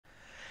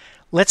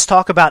Let's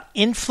talk about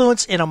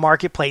influence in a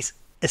marketplace,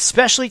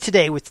 especially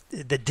today with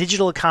the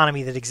digital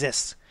economy that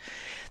exists.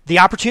 The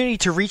opportunity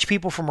to reach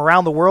people from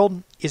around the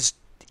world is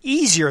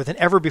easier than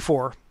ever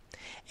before.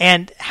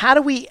 And how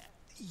do we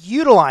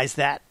utilize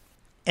that?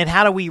 And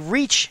how do we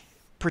reach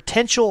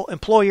potential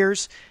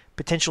employers,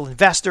 potential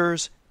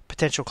investors,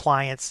 potential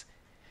clients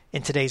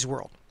in today's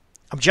world?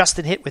 I'm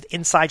Justin Hitt with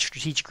Inside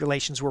Strategic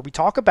Relations, where we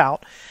talk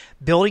about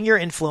building your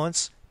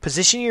influence,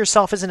 positioning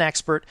yourself as an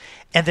expert,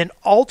 and then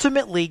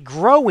ultimately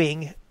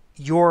growing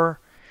your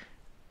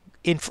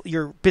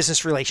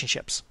business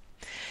relationships.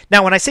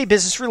 Now, when I say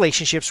business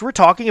relationships, we're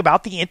talking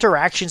about the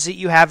interactions that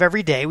you have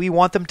every day. We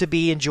want them to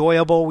be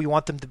enjoyable. We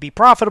want them to be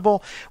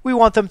profitable. We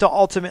want them to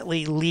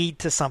ultimately lead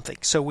to something.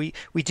 So we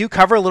do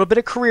cover a little bit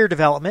of career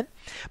development,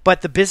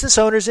 but the business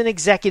owners and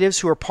executives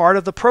who are part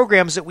of the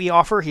programs that we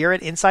offer here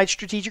at Inside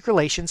Strategic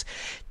Relations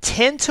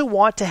tend to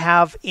want to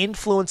have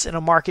influence in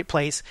a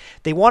marketplace.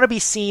 They want to be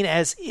seen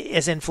as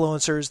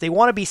influencers. They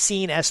want to be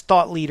seen as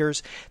thought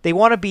leaders. They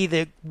want to be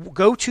the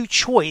go-to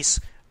choice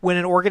when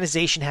an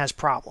organization has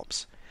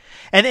problems.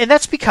 And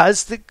that's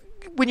because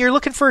when you're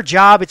looking for a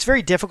job, it's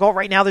very difficult.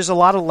 Right now, there's a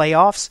lot of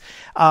layoffs.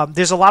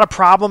 There's a lot of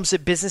problems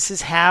that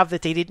businesses have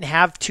that they didn't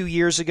have 2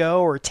 years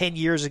ago or 10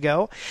 years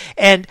ago.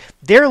 And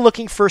they're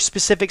looking for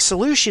specific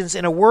solutions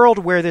in a world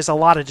where there's a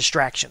lot of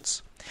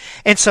distractions.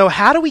 And so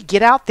how do we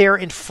get out there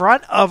in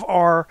front of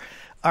our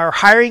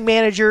hiring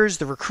managers,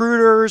 the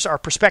recruiters, our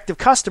prospective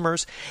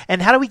customers,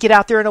 and how do we get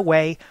out there in a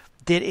way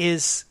that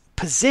is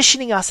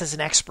positioning us as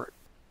an expert?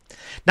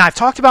 Now, I've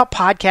talked about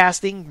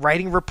podcasting,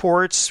 writing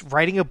reports,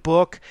 writing a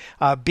book,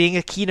 being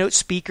a keynote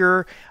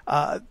speaker,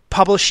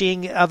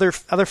 publishing, other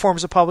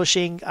forms of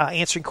publishing,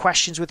 answering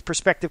questions with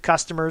prospective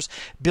customers,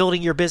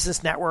 building your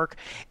business network.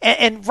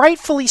 And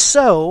rightfully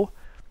so,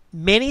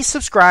 many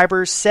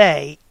subscribers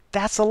say,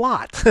 that's a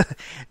lot.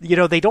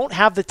 They don't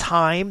have the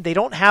time. They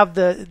don't have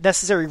the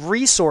necessary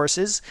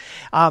resources.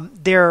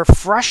 They're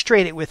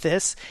frustrated with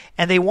this,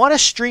 and they want to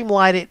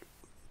streamline it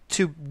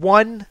to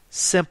one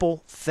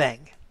simple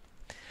thing.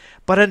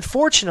 But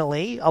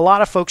unfortunately, a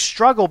lot of folks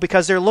struggle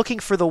because they're looking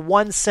for the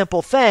one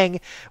simple thing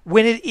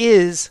when it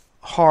is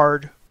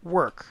hard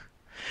work.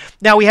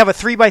 Now, we have a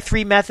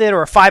 3x3 method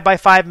or a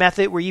 5x5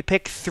 method where you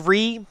pick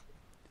three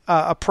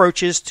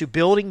approaches to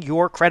building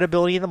your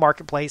credibility in the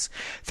marketplace,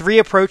 3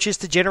 approaches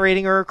to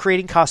generating or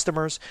creating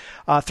customers,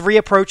 3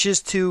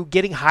 approaches to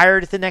getting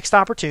hired at the next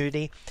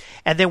opportunity,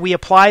 and then we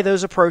apply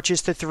those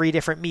approaches to 3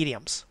 different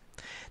mediums.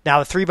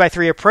 Now, the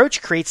 3x3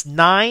 approach creates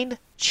 9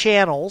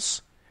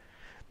 channels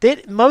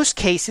that in most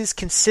cases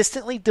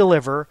consistently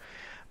deliver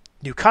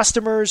new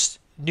customers,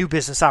 new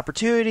business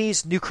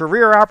opportunities, new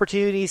career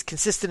opportunities,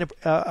 consistent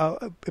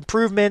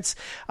improvements,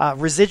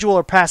 residual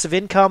or passive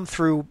income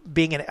through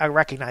being a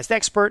recognized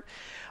expert.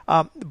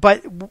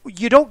 But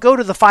you don't go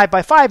to the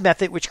 5x5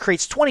 method, which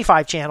creates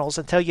 25 channels,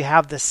 until you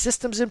have the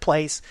systems in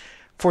place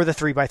for the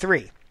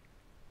 3x3.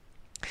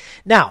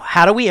 Now,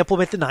 how do we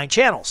implement the 9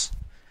 channels?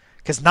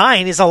 Because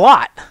 9 is a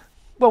lot.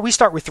 Well, we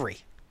start with 3.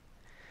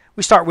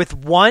 We start with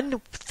 1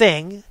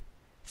 thing,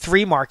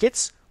 3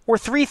 markets, or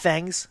 3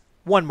 things,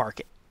 1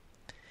 market.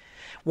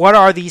 What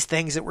are these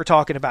things that we're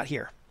talking about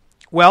here?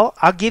 Well,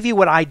 I'll give you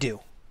what I do.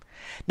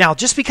 Now,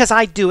 just because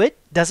I do it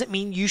doesn't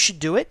mean you should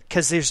do it,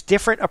 because there's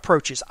different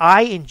approaches.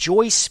 I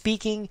enjoy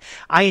speaking.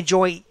 I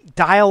enjoy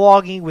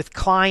dialoguing with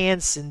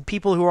clients and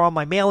people who are on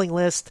my mailing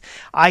list.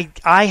 I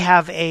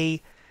have a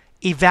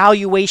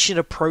evaluation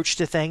approach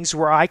to things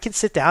where I can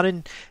sit down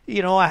and,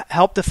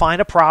 help define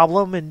a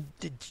problem and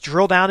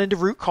drill down into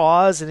root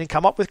cause and then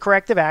come up with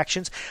corrective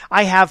actions.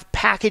 I have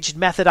packaged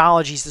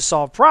methodologies to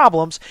solve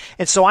problems,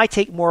 and so I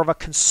take more of a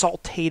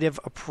consultative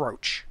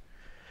approach.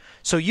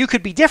 So you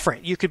could be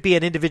different. You could be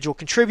an individual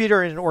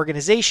contributor in an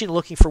organization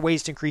looking for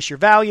ways to increase your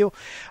value.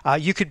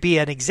 You could be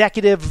an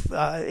executive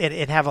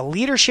and have a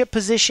leadership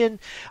position.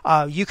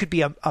 You could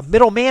be a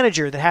middle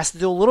manager that has to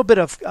do a little bit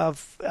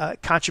of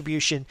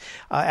contribution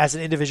as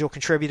an individual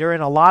contributor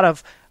and a lot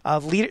of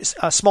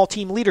small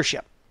team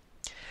leadership.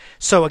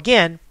 So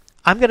again,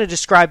 I'm going to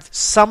describe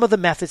some of the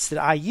methods that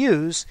I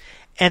use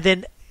and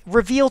then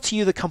reveal to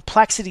you the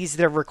complexities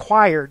that are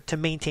required to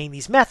maintain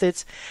these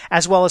methods,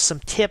 as well as some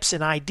tips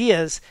and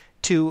ideas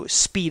to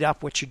speed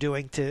up what you're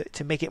doing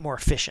to make it more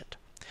efficient.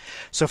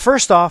 So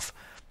first off,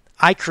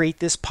 I create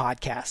this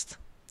podcast.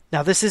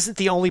 Now, this isn't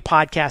the only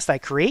podcast I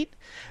create,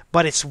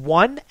 but it's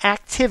one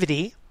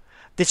activity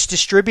that's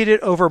distributed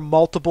over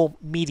multiple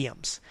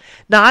mediums.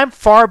 Now, I'm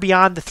far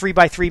beyond the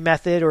 3x3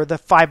 method or the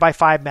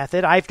 5x5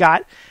 method. I've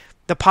got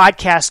the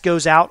podcast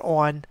goes out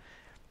on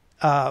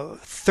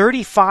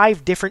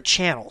 35 different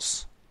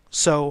channels.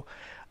 So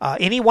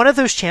any one of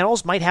those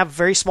channels might have a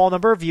very small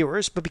number of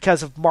viewers, but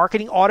because of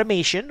marketing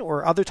automation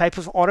or other type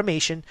of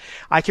automation,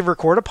 I can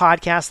record a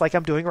podcast like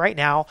I'm doing right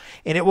now,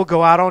 and it will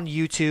go out on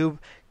YouTube,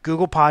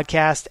 Google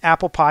Podcast,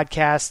 Apple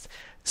Podcast,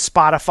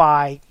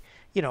 Spotify,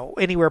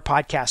 anywhere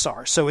podcasts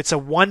are. So it's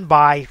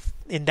a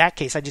in that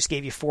case, I just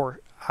gave you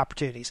 4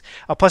 opportunities.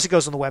 Plus it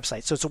goes on the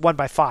website. So it's a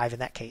 1x5 in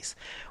that case.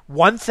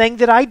 One thing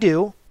that I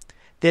do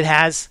that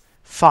has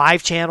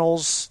 5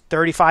 channels,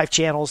 35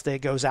 channels that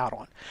it goes out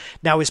on.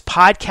 Now, is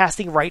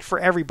podcasting right for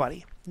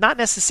everybody? Not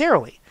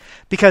necessarily,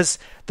 because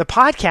the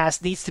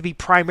podcast needs to be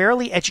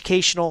primarily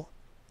educational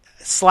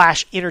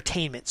 /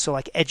 entertainment. So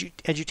like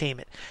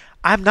edutainment.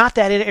 I'm not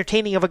that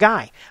entertaining of a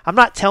guy. I'm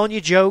not telling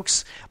you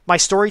jokes. My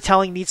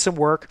storytelling needs some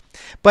work.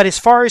 But as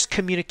far as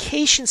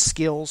communication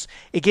skills,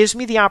 it gives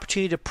me the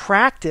opportunity to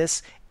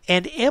practice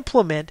and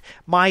implement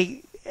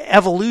my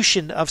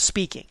evolution of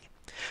speaking.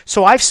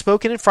 So I've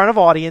spoken in front of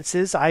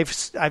audiences.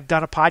 I've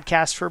done a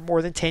podcast for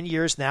more than 10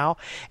 years now.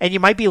 And you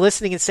might be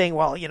listening and saying,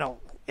 well,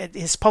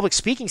 his public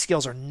speaking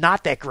skills are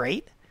not that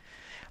great.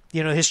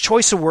 His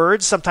choice of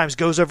words sometimes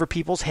goes over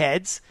people's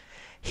heads.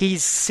 He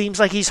seems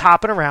like he's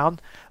hopping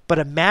around. But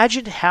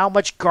imagine how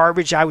much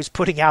garbage I was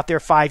putting out there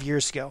 5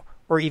 years ago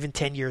or even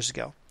 10 years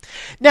ago.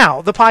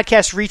 Now, the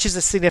podcast reaches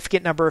a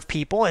significant number of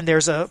people, and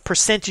there's a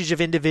percentage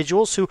of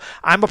individuals who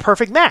I'm a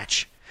perfect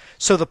match.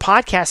 So the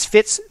podcast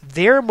fits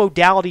their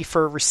modality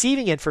for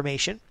receiving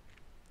information,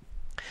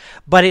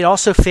 but it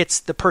also fits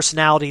the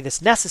personality that's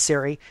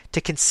necessary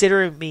to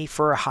consider me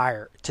for a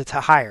hire.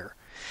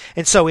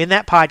 And so in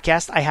that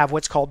podcast, I have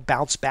what's called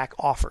bounce back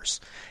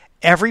offers.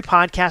 Every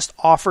podcast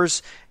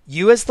offers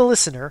you as the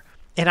listener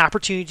an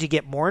opportunity to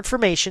get more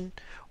information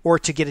or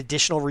to get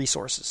additional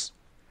resources.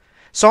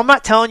 So I'm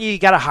not telling you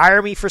got to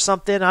hire me for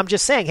something. I'm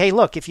just saying, hey,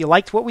 look, if you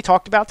liked what we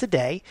talked about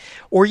today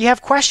or you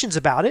have questions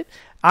about it,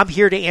 I'm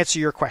here to answer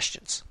your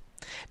questions.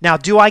 Now,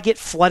 do I get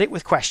flooded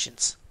with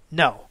questions?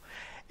 No.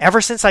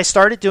 Ever since I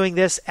started doing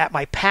this at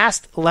my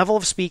past level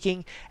of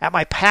speaking, at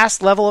my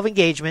past level of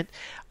engagement,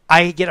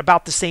 I get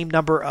about the same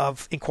number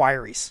of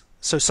inquiries.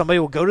 So somebody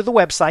will go to the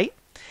website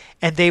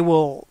and they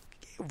will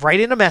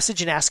write in a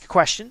message and ask a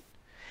question.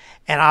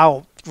 And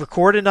I'll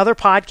record another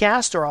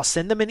podcast, or I'll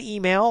send them an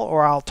email,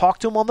 or I'll talk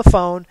to them on the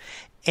phone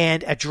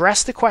and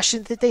address the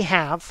question that they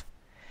have.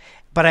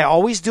 But I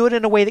always do it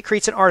in a way that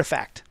creates an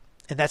artifact.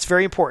 And that's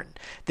very important.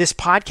 This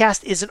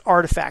podcast is an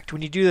artifact.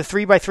 When you do the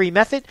 3x3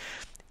 method,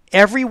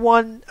 every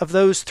one of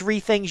those 3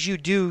 things you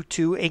do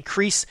to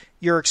increase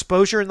your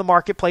exposure in the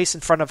marketplace in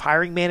front of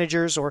hiring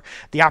managers or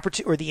the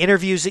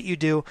interviews that you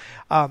do,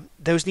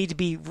 those need to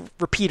be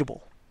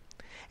repeatable.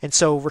 And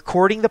so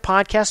recording the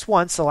podcast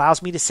once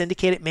allows me to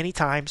syndicate it many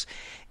times,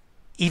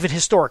 even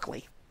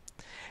historically.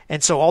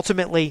 And so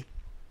ultimately,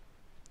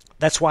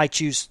 that's why I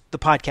choose the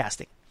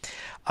podcasting.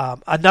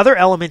 Another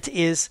element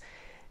is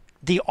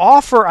the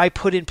offer I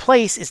put in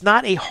place is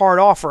not a hard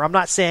offer. I'm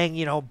not saying,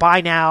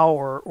 buy now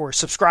or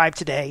subscribe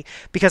today,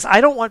 because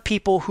I don't want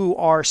people who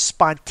are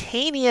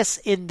spontaneous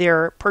in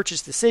their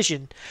purchase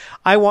decision.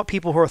 I want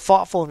people who are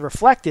thoughtful and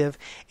reflective.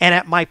 And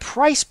at my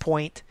price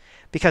point,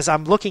 because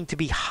I'm looking to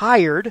be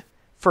hired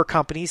for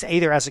companies,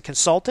 either as a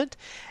consultant,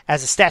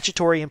 as a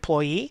statutory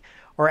employee,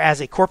 or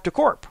as a corp to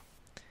corp.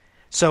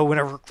 So when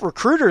a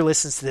recruiter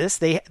listens to this,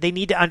 they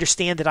need to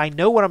understand that I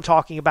know what I'm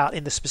talking about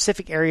in the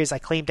specific areas I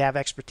claim to have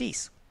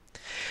expertise.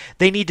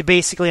 They need to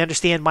basically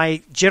understand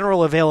my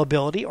general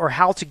availability or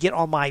how to get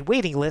on my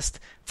waiting list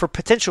for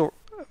potential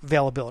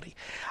availability.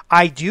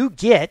 I do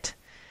get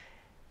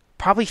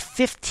probably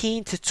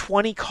 15 to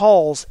 20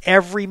 calls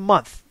every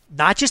month,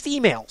 not just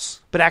emails,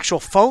 but actual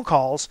phone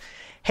calls.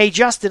 Hey,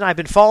 Justin, I've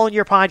been following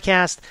your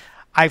podcast.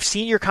 I've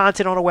seen your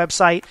content on a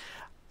website.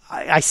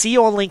 I see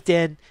you on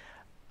LinkedIn.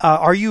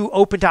 Are you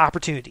open to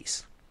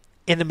opportunities?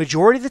 And the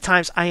majority of the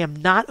times, I am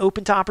not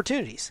open to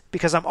opportunities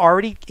because I'm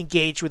already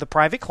engaged with a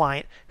private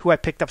client who I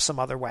picked up some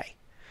other way,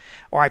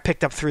 or I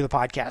picked up through the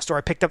podcast, or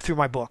I picked up through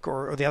my book,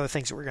 or the other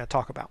things that we're going to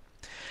talk about.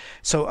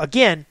 So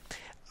again,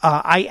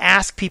 I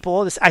ask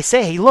people this. I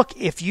say, hey, look,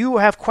 if you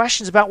have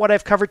questions about what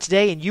I've covered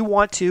today and you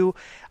want to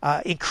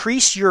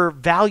increase your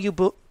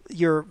valuable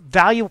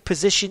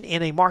position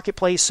in a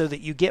marketplace so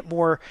that you get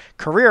more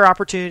career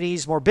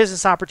opportunities, more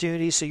business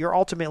opportunities, so you're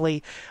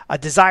ultimately a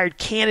desired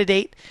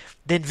candidate,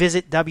 then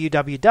visit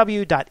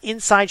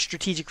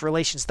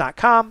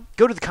www.insidestrategicrelations.com,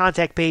 go to the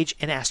contact page,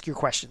 and ask your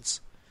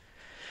questions.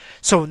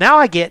 So now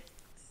I get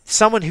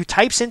someone who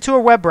types into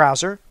a web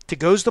browser to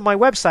goes to my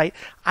website.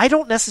 I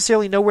don't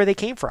necessarily know where they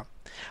came from.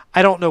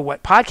 I don't know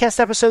what podcast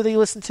episode they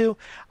listened to.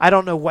 I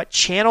don't know what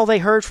channel they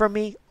heard from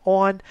me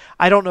on.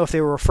 I don't know if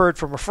they were referred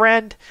from a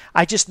friend.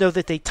 I just know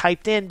that they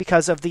typed in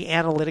because of the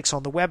analytics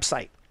on the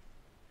website.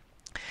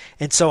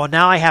 And so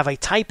now I have a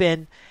type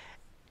in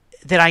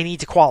that I need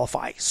to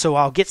qualify. So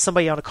I'll get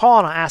somebody on a call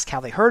and I'll ask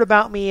how they heard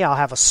about me. I'll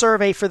have a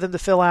survey for them to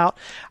fill out.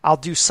 I'll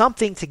do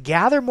something to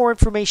gather more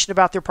information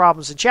about their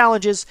problems and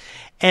challenges.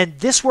 And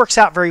this works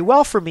out very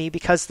well for me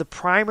because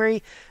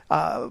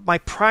my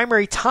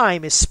primary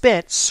time is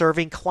spent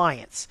serving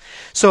clients.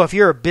 So if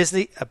you're a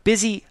busy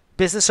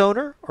business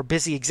owner or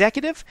busy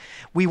executive,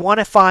 we want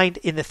to find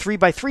in the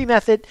 3x3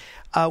 method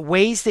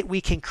ways that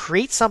we can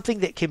create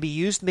something that can be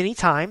used many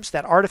times,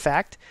 that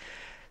artifact,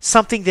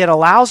 something that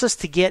allows us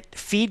to get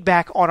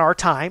feedback on our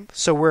time.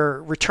 So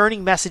we're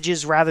returning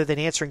messages rather than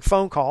answering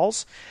phone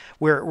calls.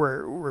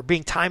 We're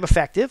being time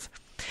effective.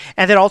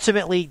 And that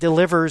ultimately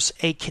delivers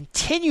a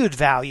continued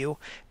value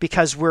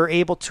because we're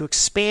able to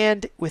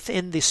expand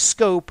within the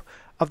scope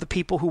of the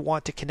people who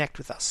want to connect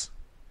with us.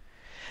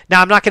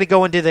 Now, I'm not going to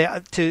go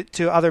into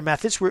to other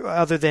methods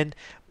other than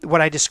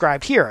what I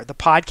described here. The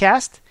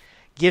podcast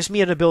gives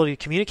me an ability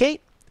to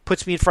communicate,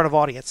 puts me in front of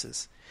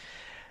audiences.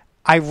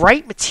 I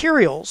write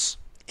materials,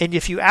 and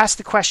if you ask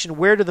the question,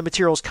 where do the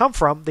materials come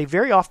from? They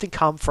very often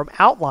come from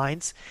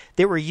outlines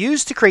that were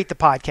used to create the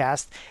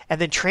podcast, and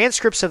then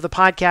transcripts of the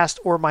podcast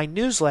or my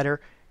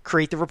newsletter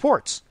create the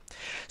reports.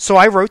 So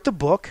I wrote the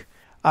book,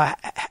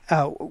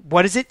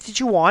 What is it that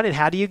you want and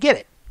how do you get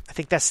it? I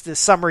think that's the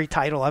summary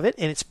title of it,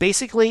 and it's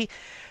basically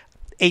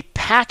a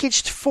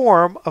packaged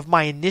form of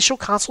my initial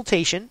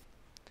consultation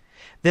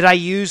that I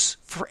use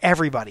for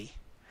everybody.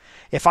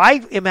 If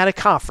I am at a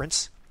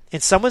conference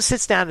and someone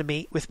sits down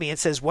with me and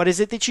says, what is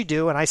it that you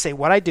do? And I say,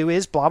 what I do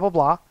is blah, blah,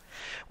 blah.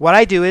 What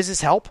I do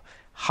is help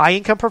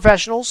high-income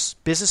professionals,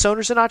 business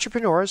owners, and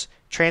entrepreneurs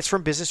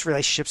transform business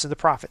relationships into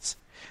profits.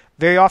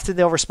 Very often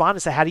they'll respond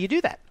and say, how do you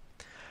do that?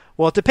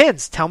 Well, it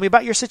depends. Tell me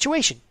about your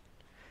situation.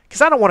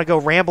 Because I don't want to go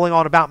rambling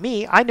on about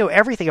me. I know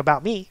everything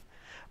about me,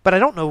 but I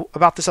don't know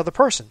about this other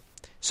person.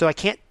 So I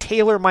can't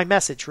tailor my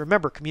message.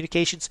 Remember,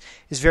 communications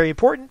is very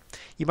important.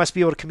 You must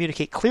be able to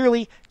communicate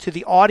clearly to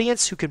the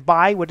audience who can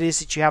buy what it is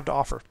that you have to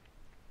offer.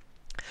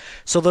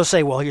 So they'll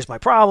say, well, here's my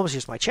problems,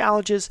 here's my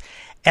challenges.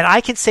 And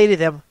I can say to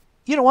them,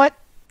 you know what?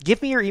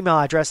 Give me your email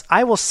address.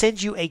 I will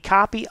send you a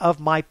copy of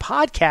my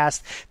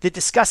podcast that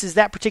discusses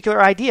that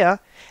particular idea,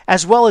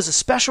 as well as a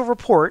special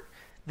report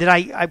that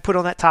I put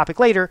on that topic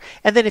later.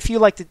 And then if you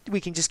like to,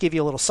 we can just give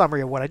you a little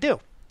summary of what I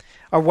do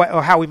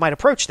or how we might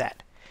approach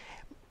that.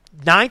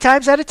 9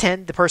 times out of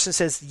 10, the person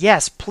says,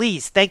 yes,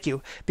 please, thank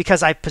you,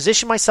 because I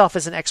position myself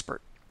as an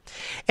expert.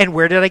 And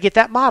where did I get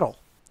that model?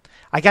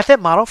 I got that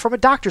model from a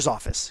doctor's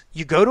office.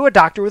 You go to a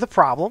doctor with a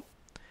problem.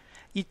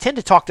 You tend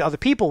to talk to other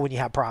people when you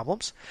have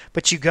problems,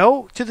 but you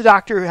go to the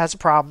doctor who has a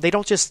problem. They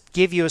don't just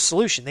give you a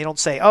solution. They don't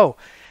say, oh,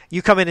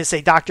 you come in and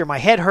say, doctor, my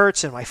head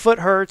hurts and my foot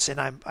hurts and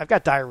I've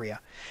got diarrhea.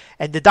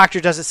 And the doctor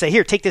doesn't say,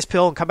 here, take this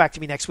pill and come back to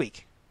me next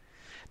week.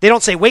 They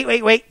don't say,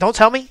 wait, don't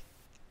tell me.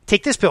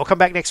 Take this pill, come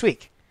back next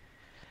week.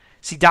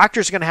 See,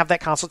 doctors are going to have that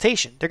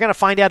consultation. They're going to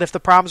find out if the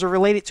problems are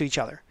related to each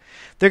other.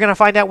 They're going to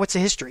find out what's the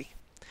history.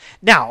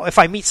 Now, if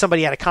I meet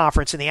somebody at a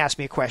conference and they ask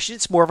me a question,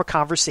 it's more of a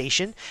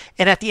conversation.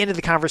 And at the end of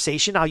the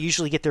conversation, I'll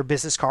usually get their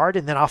business card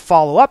and then I'll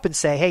follow up and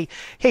say,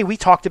 hey, we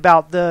talked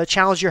about the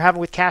challenge you're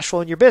having with cash flow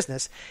in your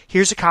business.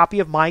 Here's a copy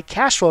of my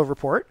cash flow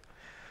report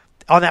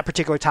on that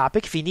particular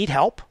topic. If you need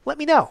help, let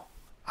me know.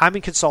 I'm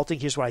in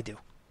consulting. Here's what I do.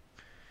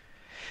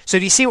 So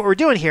do you see what we're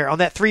doing here? On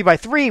that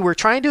 3x3, we're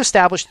trying to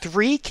establish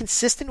 3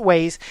 consistent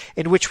ways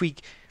in which we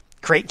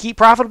create and keep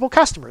profitable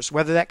customers,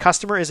 whether that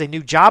customer is a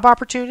new job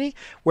opportunity,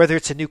 whether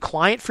it's a new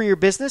client for your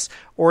business,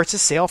 or it's a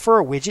sale for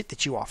a widget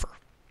that you offer.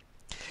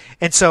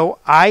 And so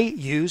I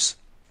use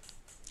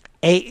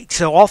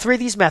so all 3 of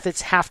these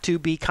methods have to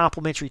be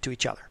complementary to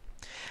each other.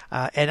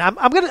 And I'm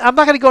not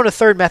going to go into a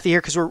third method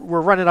here because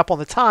we're running up on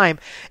the time.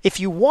 If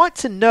you want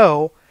to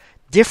know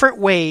different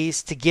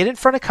ways to get in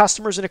front of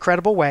customers in a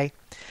credible way,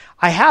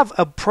 I have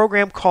a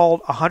program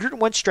called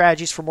 101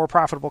 Strategies for More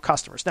Profitable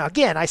Customers. Now,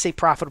 again, I say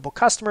profitable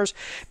customers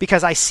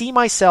because I see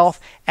myself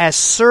as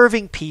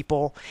serving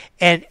people,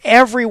 and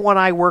everyone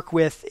I work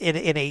with in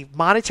a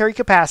monetary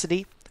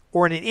capacity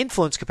or in an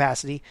influence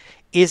capacity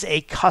is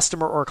a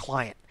customer or a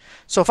client.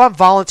 So if I'm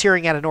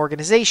volunteering at an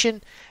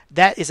organization,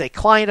 that is a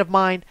client of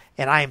mine,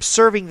 and I am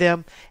serving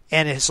them,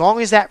 and as long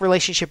as that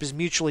relationship is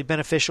mutually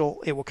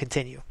beneficial, it will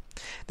continue.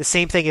 The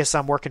same thing if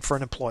I'm working for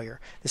an employer.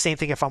 The same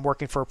thing if I'm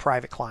working for a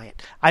private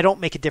client. I don't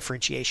make a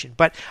differentiation,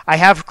 but I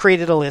have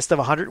created a list of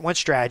 101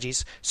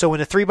 strategies. So in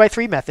a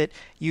 3x3 method,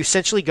 you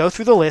essentially go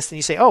through the list and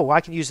you say, oh, well,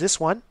 I can use this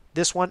one,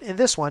 and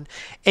this one,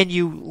 and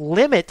you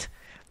limit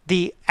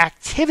the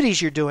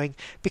activities you're doing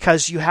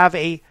because you have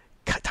a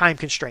time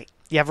constraint.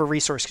 You have a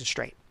resource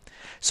constraint.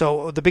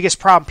 So the biggest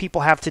problem people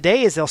have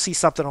today is they'll see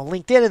something on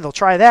LinkedIn and they'll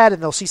try that,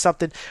 and they'll see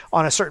something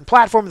on a certain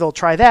platform and they'll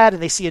try that,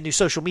 and they see a new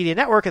social media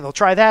network and they'll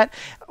try that.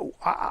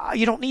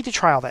 You don't need to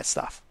try all that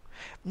stuff.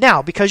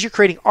 Now, because you're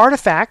creating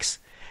artifacts,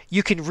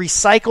 you can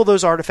recycle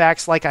those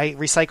artifacts like I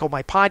recycle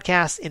my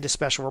podcast into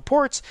special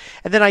reports,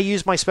 and then I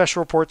use my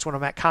special reports when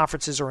I'm at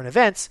conferences or in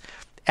events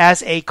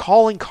as a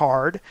calling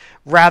card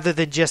rather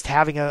than just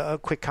having a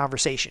quick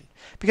conversation.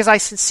 Because I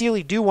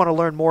sincerely do want to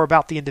learn more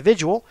about the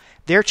individual,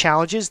 their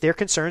challenges, their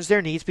concerns,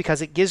 their needs,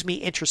 because it gives me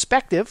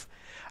introspective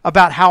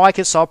about how I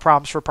can solve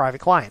problems for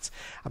private clients.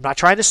 I'm not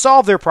trying to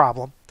solve their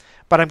problem,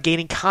 but I'm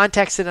gaining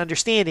context and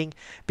understanding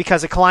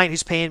because a client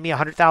who's paying me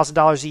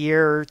 $100,000 a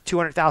year or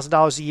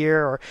 $200,000 a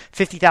year or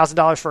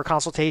 $50,000 for a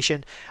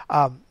consultation,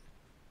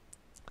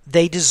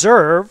 they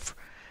deserve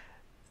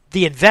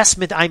the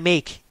investment I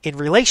make in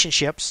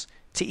relationships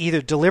to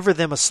either deliver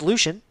them a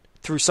solution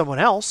through someone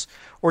else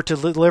or to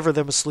deliver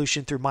them a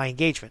solution through my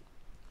engagement.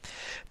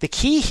 The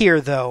key here,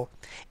 though,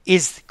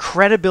 is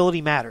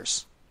credibility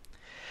matters.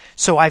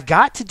 So I've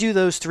got to do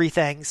those 3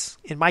 things.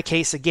 In my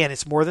case, again,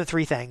 it's more than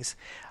 3 things.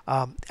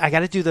 I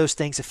got to do those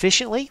things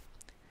efficiently,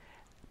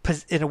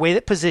 in a way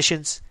that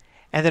positions,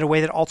 and in a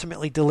way that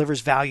ultimately delivers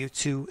value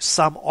to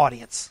some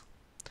audience.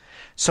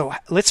 So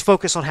let's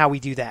focus on how we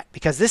do that,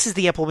 because this is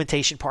the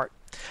implementation part.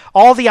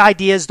 All the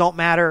ideas don't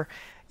matter.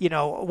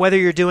 Whether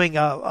you're doing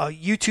a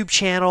YouTube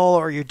channel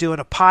or you're doing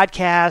a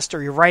podcast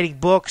or you're writing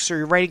books or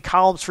you're writing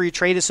columns for your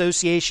trade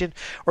association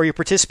or you're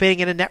participating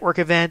in a network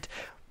event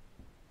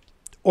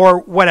or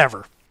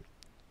whatever,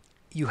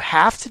 you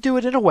have to do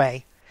it in a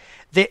way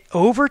that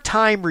over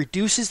time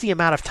reduces the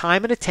amount of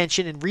time and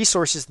attention and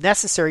resources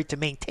necessary to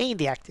maintain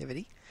the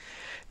activity.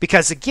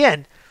 Because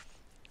again,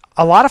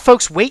 a lot of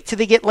folks wait till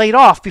they get laid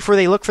off before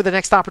they look for the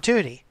next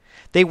opportunity.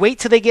 They wait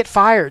till they get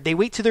fired. They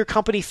wait till their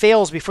company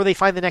fails before they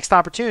find the next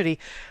opportunity.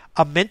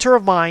 A mentor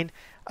of mine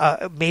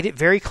made it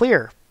very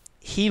clear.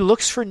 He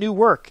looks for new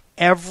work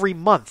every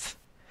month.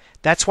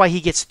 That's why he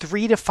gets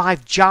 3 to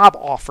 5 job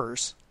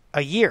offers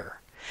a year.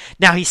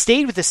 Now, he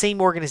stayed with the same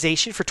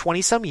organization for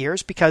 20-some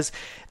years because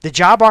the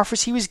job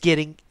offers he was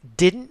getting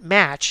didn't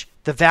match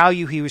the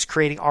value he was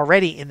creating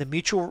already in the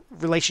mutual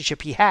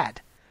relationship he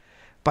had.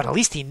 But at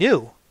least he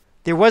knew.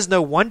 There was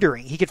no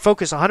wondering. He could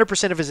focus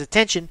 100% of his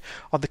attention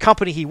on the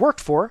company he worked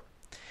for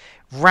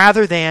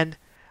rather than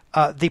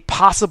the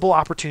possible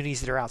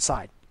opportunities that are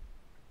outside.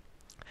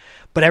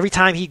 But every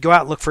time he'd go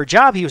out and look for a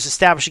job, he was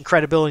establishing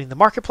credibility in the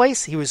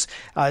marketplace. He was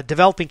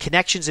developing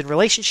connections and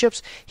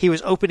relationships. He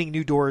was opening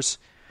new doors.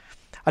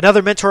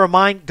 Another mentor of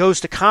mine goes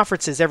to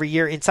conferences every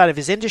year inside of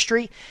his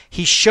industry.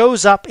 He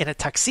shows up in a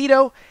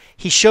tuxedo.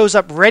 He shows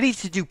up ready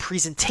to do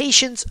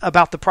presentations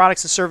about the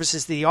products and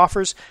services that he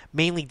offers,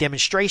 mainly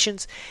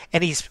demonstrations,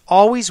 and he's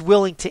always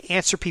willing to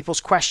answer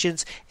people's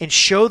questions and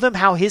show them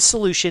how his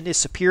solution is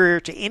superior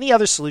to any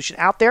other solution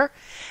out there,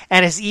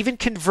 and has even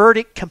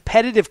converted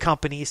competitive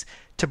companies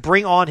to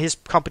bring on his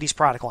company's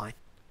product line.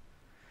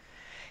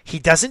 He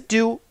doesn't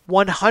do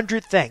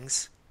 100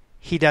 things.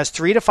 He does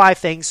 3 to 5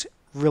 things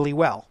really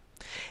well.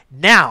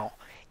 Now,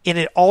 in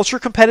an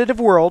ultra-competitive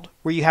world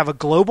where you have a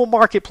global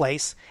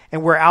marketplace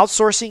and where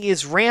outsourcing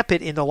is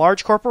rampant into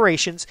large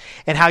corporations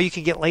and how you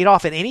can get laid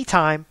off at any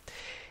time,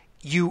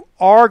 you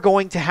are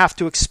going to have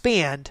to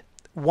expand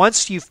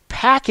once you've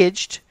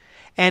packaged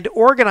and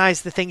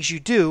organized the things you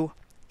do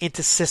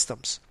into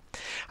systems.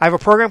 I have a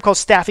program called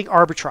Staffing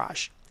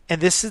Arbitrage, and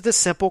this is the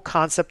simple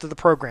concept of the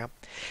program,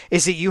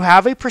 is that you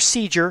have a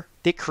procedure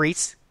that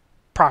creates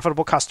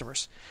profitable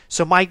customers.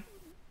 So my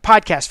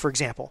podcast, for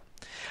example,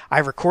 I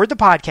record the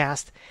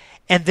podcast,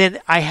 and then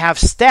I have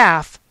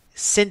staff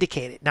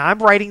syndicate it. Now, I'm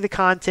writing the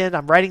content,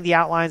 I'm writing the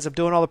outlines, I'm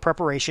doing all the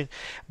preparation,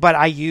 but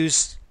I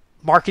use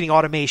marketing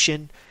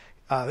automation,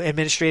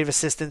 administrative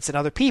assistants, and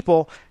other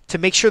people to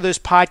make sure those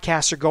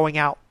podcasts are going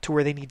out to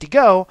where they need to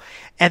go.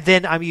 And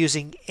then I'm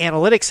using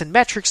analytics and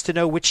metrics to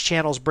know which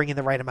channels bring in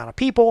the right amount of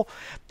people.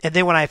 And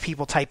then when I have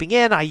people typing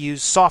in, I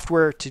use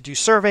software to do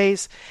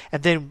surveys.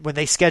 And then when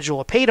they schedule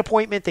a paid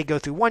appointment, they go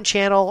through one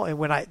channel. And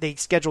when they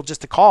schedule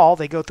just a call,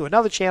 they go through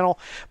another channel.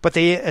 But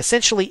they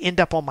essentially end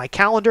up on my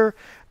calendar.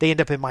 They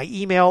end up in my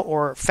email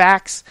or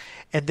fax.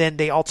 And then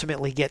they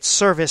ultimately get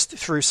serviced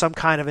through some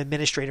kind of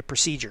administrative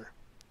procedure.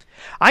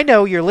 I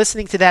know you're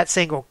listening to that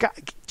saying, oh, God,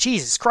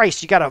 Jesus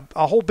Christ, you got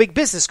a whole big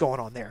business going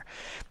on there.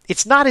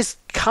 It's not as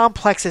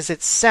complex as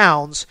it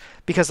sounds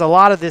because a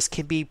lot of this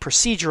can be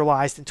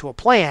proceduralized into a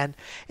plan.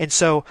 And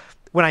so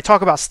when I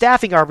talk about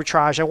staffing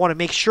arbitrage, I want to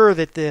make sure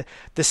that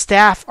the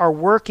staff are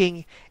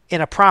working in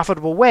a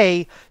profitable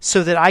way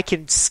so that I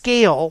can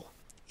scale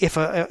if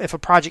a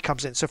project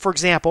comes in. So for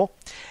example,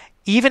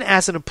 even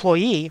as an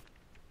employee,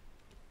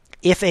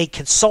 if a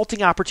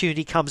consulting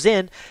opportunity comes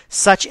in,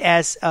 such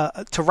as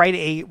to write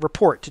a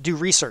report, to do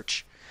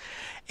research,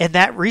 and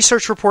that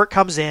research report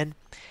comes in,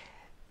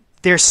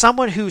 there's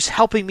someone who's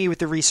helping me with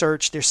the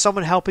research, there's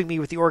someone helping me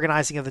with the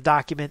organizing of the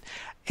document,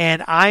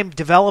 and I'm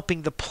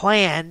developing the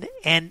plan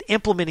and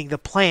implementing the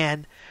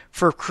plan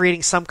for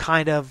creating some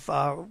kind of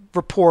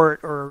report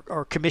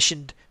or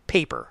commissioned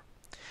paper.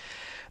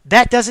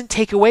 That doesn't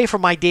take away from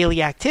my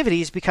daily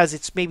activities because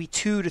it's maybe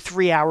 2 to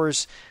 3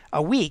 hours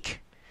a week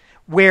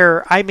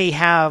where I may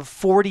have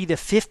 40 to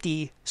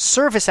 50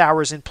 service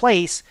hours in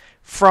place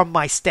from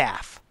my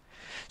staff.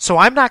 So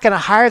I'm not going to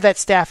hire that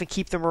staff and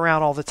keep them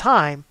around all the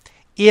time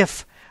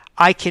if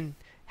I can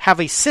have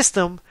a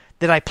system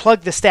that I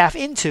plug the staff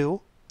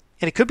into,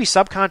 and it could be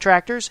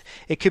subcontractors.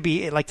 It could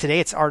be, like today,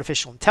 it's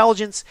artificial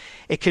intelligence.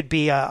 It could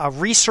be a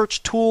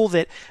research tool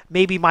that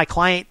maybe my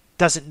client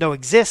doesn't know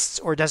exists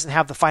or doesn't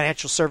have the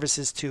financial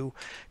services to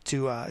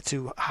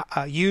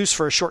use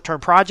for a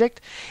short-term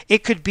project.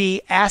 It could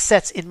be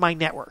assets in my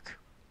network.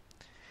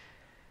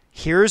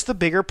 Here's the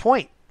bigger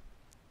point.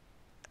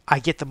 I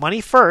get the money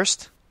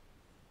first.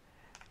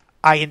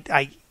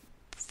 I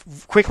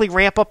quickly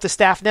ramp up the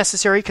staff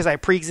necessary because I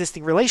have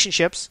pre-existing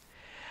relationships.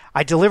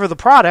 I deliver the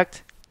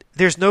product.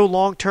 There's no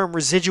long-term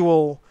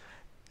residual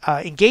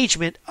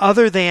engagement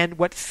other than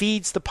what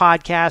feeds the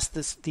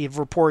podcast, the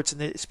reports, and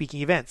the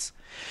speaking events.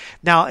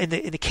 Now, in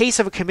the case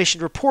of a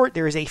commissioned report,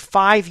 there is a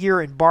 5-year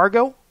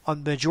embargo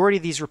on the majority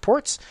of these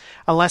reports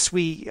unless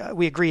we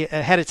agree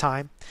ahead of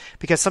time,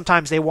 because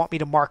sometimes they want me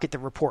to market the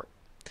report.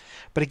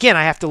 But again,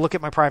 I have to look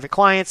at my private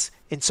clients,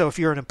 and so if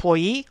you're an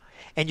employee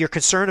and you're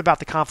concerned about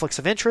the conflicts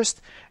of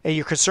interest and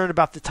you're concerned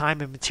about the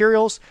time and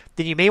materials,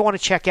 then you may want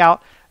to check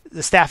out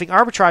the staffing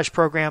arbitrage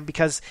program,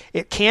 because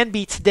it can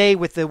be today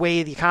with the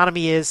way the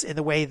economy is and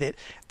the way that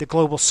the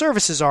global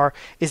services are,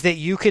 is that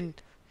you can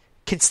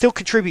still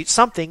contribute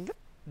something,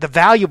 the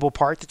valuable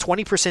part, the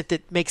 20%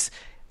 that makes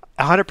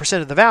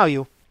 100% of the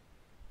value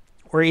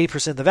or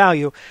 80% of the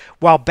value,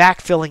 while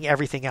backfilling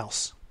everything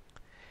else.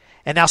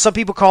 And now some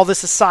people call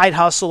this a side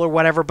hustle or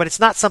whatever, but it's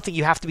not something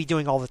you have to be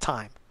doing all the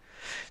time.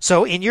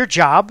 So in your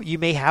job, you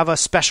may have a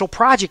special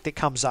project that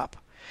comes up.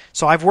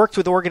 So I've worked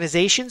with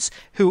organizations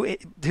who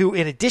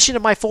in addition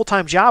to my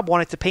full-time job,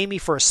 wanted to pay me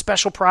for a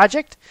special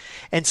project.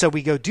 And so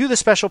we go do the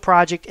special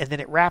project, and then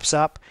it wraps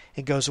up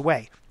and goes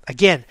away.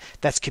 Again,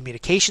 that's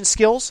communication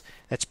skills,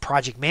 that's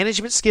project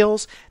management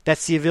skills,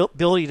 that's the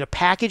ability to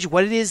package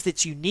what it is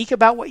that's unique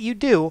about what you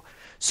do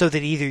so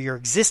that either your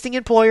existing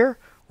employer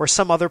or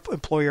some other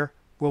employer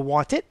will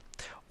want it,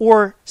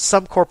 or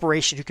some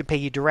corporation who can pay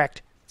you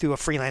direct through a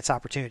freelance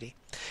opportunity.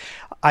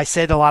 I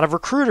said a lot of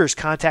recruiters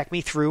contact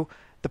me through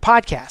the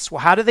podcast.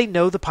 Well, how do they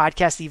know the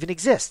podcast even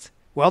exists?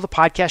 Well, the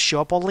podcasts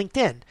show up on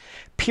LinkedIn.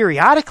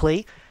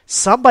 Periodically,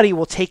 somebody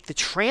will take the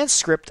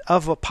transcript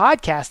of a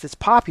podcast that's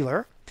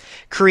popular,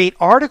 create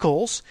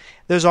articles.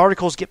 Those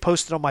articles get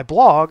posted on my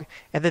blog,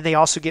 and then they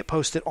also get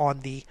posted on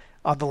the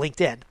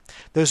LinkedIn.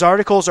 Those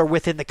articles are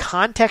within the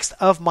context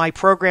of my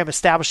program,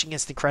 Establishing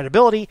Instant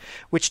Credibility,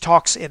 which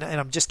talks, and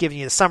I'm just giving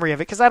you the summary of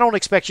it because I don't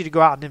expect you to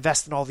go out and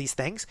invest in all these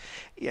things.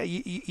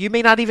 You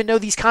may not even know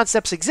these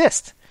concepts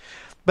exist.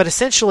 But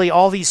essentially,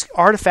 all these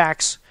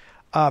artifacts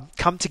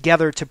come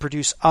together to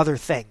produce other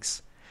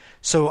things.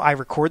 So I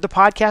record the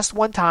podcast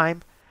one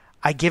time,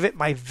 I give it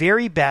my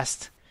very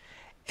best,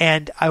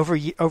 and over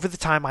the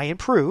time I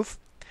improve.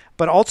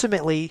 But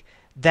ultimately,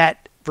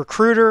 that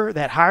recruiter,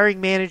 that hiring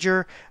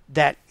manager,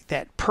 that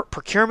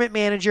procurement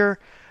manager,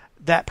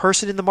 that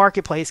person in the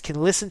marketplace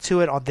can listen to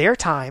it on their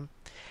time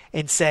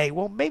and say,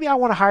 well, maybe I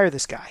want to hire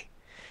this guy.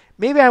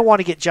 Maybe I want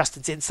to get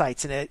Justin's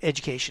insights in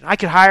education. I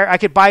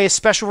could buy a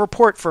special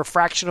report for a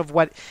fraction of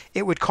what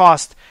it would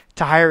cost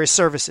to hire his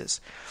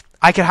services.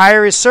 I could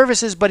hire his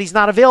services, but he's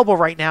not available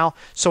right now,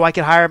 so I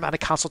could hire him on a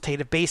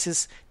consultative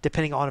basis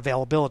depending on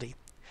availability.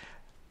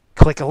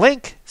 Click a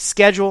link,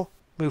 schedule,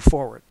 move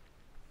forward.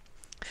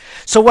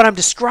 So what I'm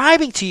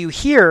describing to you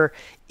here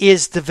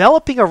is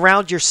developing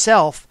around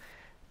yourself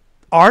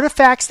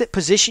artifacts that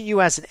position you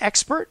as an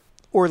expert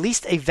or at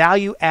least a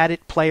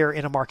value-added player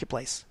in a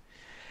marketplace.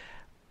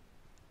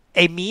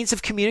 A means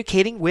of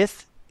communicating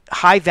with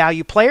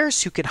high-value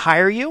players who can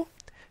hire you,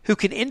 who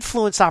can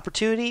influence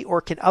opportunity, or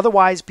can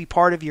otherwise be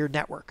part of your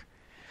network.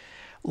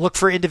 Look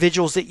for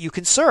individuals that you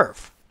can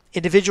serve,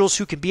 individuals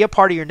who can be a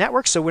part of your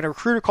network. So when a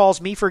recruiter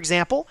calls me, for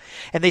example,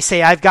 and they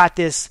say, I've got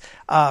this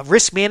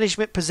risk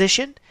management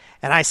position,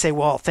 and I say,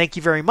 well, thank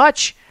you very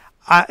much.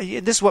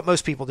 This is what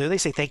most people do. They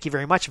say, thank you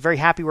very much. I'm very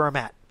happy where I'm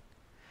at.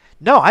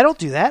 No, I don't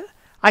do that.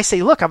 I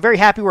say, look, I'm very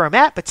happy where I'm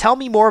at, but tell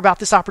me more about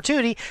this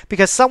opportunity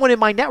because someone in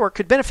my network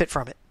could benefit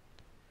from it.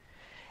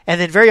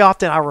 And then very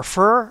often I'll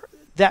refer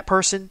that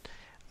person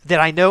that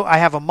I know I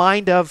have a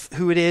mind of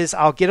who it is.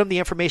 I'll get them the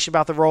information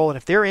about the role, and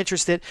if they're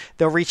interested,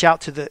 they'll reach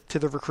out to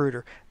the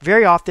recruiter.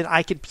 Very often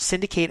I can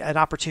syndicate an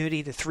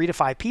opportunity to 3 to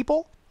 5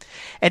 people.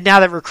 And now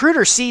that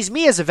recruiter sees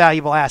me as a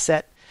valuable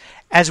asset,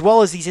 as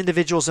well as these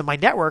individuals in my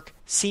network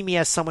see me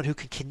as someone who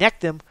can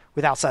connect them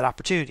with outside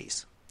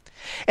opportunities.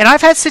 And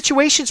I've had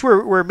situations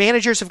where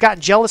managers have gotten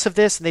jealous of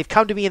this, and they've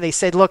come to me and they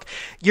said, "Look,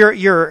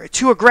 you're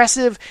too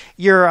aggressive.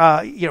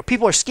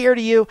 People are scared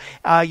of you.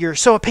 You're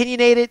so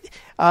opinionated.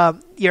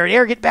 You're an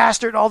arrogant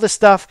bastard. All this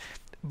stuff."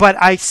 But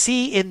I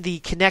see in the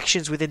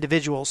connections with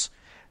individuals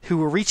who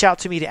will reach out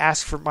to me to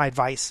ask for my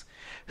advice,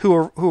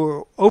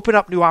 who open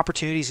up new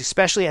opportunities,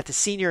 especially at the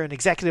senior and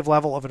executive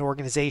level of an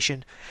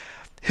organization,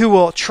 who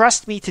will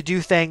trust me to do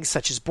things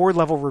such as board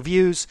level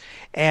reviews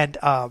and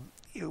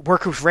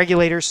work with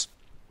regulators.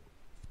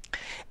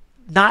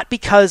 Not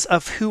because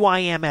of who I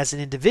am as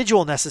an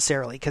individual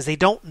necessarily, because they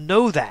don't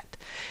know that.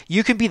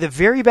 You can be the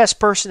very best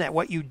person at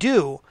what you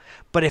do,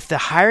 but if the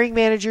hiring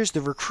managers, the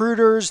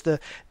recruiters,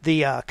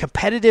 the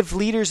competitive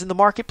leaders in the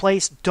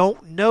marketplace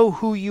don't know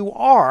who you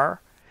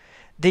are,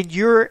 then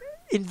you're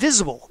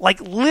invisible, like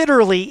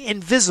literally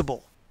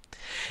invisible.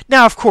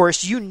 Now, of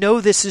course, you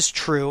know this is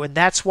true, and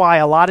that's why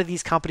a lot of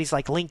these companies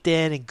like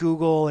LinkedIn and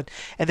Google, and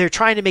they're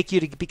trying to make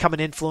you to become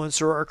an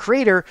influencer or a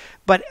creator,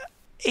 but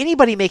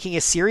anybody making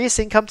a serious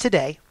income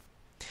today,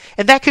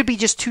 and that could be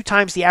just 2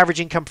 times the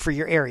average income for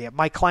your area.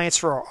 My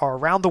clients are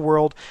around the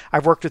world.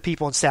 I've worked with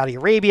people in Saudi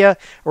Arabia,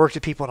 I worked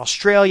with people in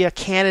Australia,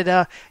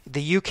 Canada,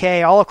 the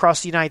UK, all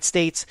across the United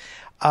States.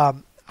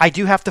 I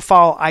do have to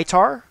follow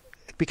ITAR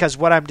because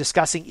what I'm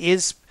discussing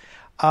is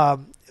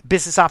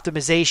business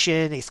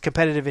optimization, it's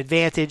competitive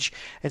advantage,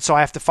 and so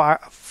I have to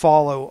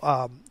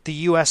follow the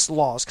U.S.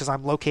 laws because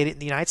I'm located in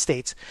the United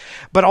States.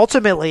 But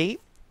ultimately,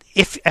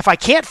 if I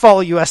can't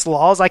follow U.S.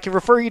 laws, I can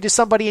refer you to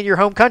somebody in your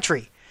home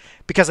country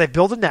because I've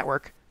built a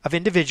network of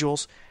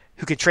individuals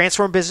who can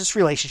transform business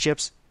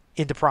relationships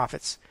into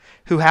profits,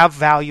 who have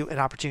value and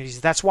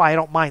opportunities. That's why I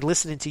don't mind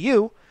listening to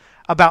you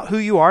about who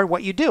you are and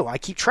what you do. I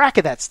keep track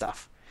of that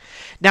stuff.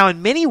 Now,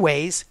 in many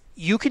ways,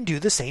 you can do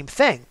the same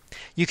thing.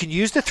 You can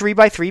use the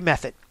 3x3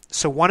 method.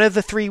 So one of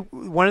the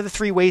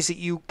three ways that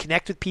you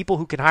connect with people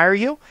who can hire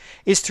you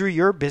is through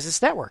your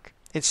business network.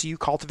 And so you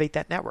cultivate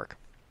that network.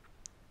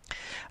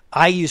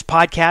 I use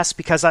podcasts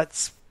because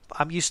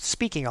I'm used to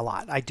speaking a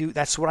lot.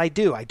 That's what I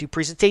do. I do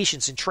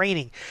presentations and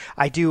training.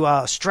 I do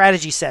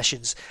strategy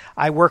sessions.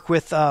 I work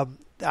with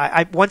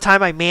one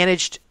time I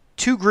managed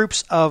 2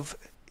 groups of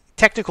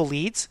technical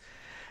leads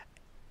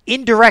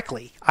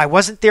indirectly. I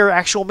wasn't their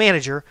actual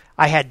manager.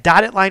 I had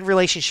dotted line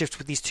relationships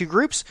with these 2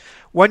 groups.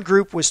 One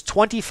group was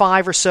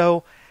 25 or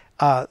so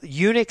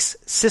Unix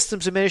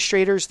systems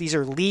administrators. These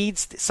are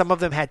leads. Some of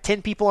them had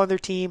 10 people on their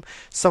team.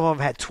 Some of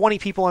them had 20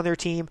 people on their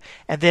team.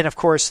 And then, of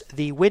course,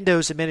 the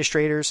Windows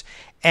administrators.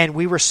 And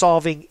we were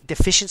solving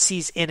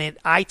deficiencies in an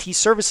IT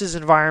services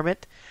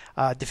environment,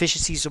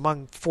 deficiencies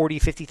among 40,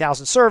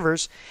 50,000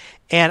 servers.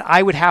 And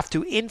I would have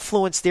to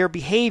influence their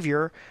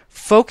behavior,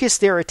 focus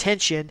their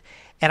attention,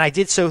 and I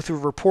did so through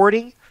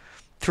reporting,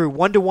 through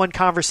one-to-one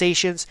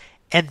conversations,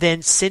 and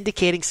then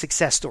syndicating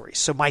success stories.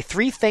 So my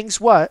 3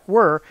 things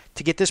were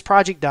to get this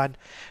project done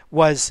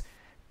was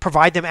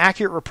provide them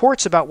accurate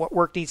reports about what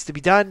work needs to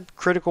be done,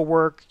 critical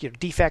work,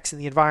 defects in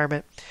the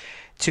environment,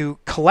 to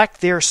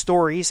collect their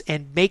stories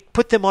and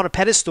put them on a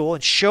pedestal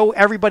and show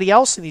everybody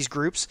else in these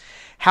groups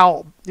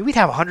how we'd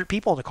have 100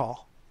 people on the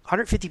call,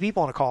 150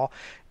 people on a call,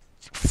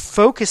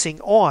 focusing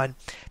on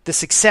the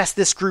success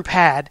this group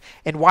had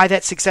and why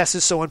that success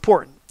is so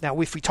important. Now,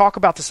 if we talk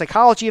about the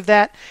psychology of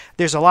that,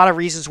 there's a lot of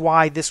reasons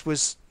why this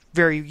was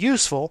very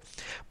useful,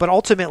 but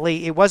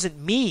ultimately it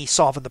wasn't me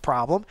solving the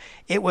problem.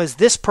 It was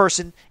this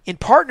person in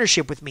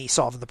partnership with me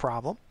solving the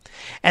problem.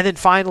 And then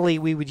finally,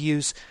 we would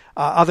use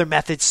other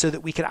methods so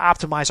that we could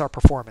optimize our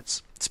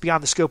performance. It's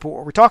beyond the scope of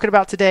what we're talking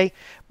about today,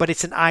 but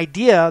it's an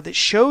idea that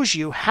shows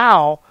you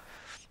how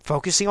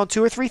focusing on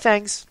 2 or 3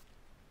 things,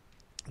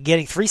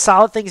 getting 3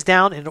 solid things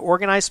down in an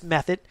organized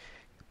method,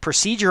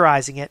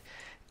 procedurizing it,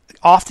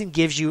 often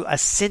gives you a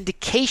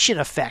syndication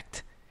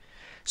effect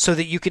so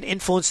that you can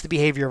influence the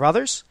behavior of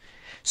others,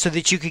 so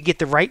that you can get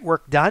the right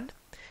work done,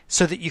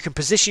 so that you can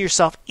position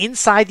yourself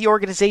inside the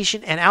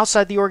organization and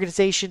outside the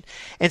organization,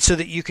 and so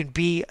that you can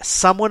be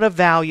someone of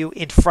value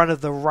in front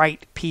of the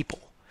right people.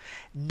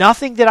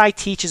 Nothing that I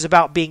teach is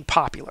about being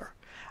popular.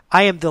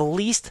 I am the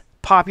least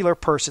popular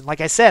person.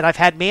 Like I said, I've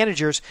had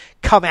managers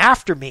come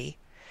after me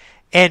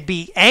and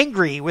be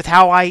angry with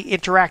how I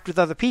interact with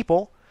other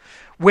people,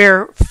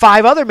 where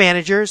 5 other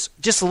managers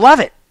just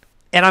love it,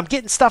 and I'm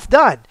getting stuff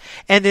done.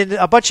 And then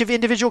a bunch of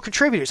individual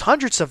contributors,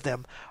 hundreds of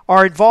them,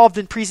 are involved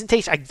in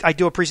presentation. I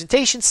do a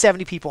presentation,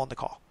 70 people on the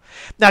call.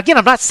 Now, again,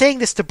 I'm not saying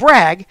this to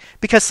brag,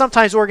 because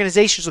sometimes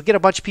organizations will get a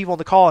bunch of people on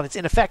the call and it's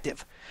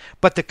ineffective.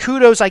 But the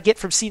kudos I get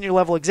from senior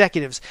level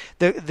executives,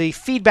 the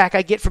feedback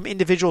I get from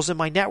individuals in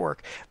my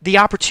network, the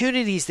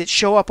opportunities that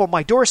show up on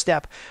my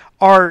doorstep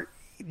are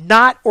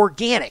not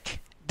organic.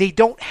 They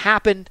don't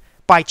happen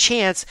by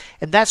chance,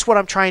 and that's what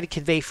I'm trying to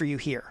convey for you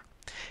here.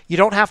 You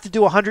don't have to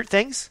do 100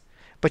 things,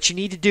 but you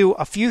need to do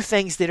a few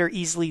things that are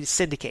easily to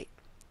syndicate.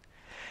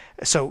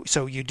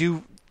 So you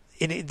do,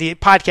 in the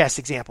podcast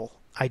example,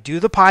 I do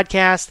the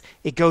podcast,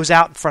 it goes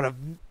out in front of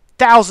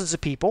thousands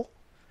of people,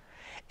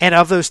 and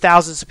of those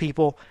thousands of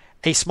people,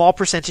 a small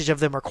percentage of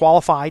them are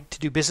qualified to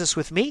do business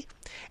with me,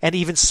 and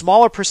even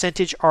smaller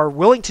percentage are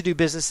willing to do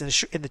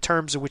business in the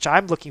terms of which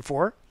I'm looking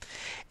for,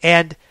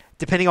 and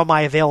depending on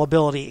my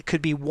availability, it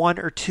could be 1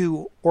 or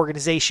 2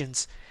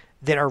 organizations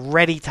that are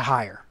ready to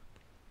hire.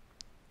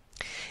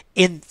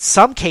 In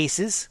some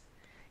cases,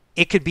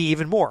 it could be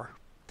even more.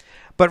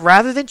 But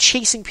rather than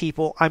chasing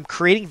people, I'm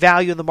creating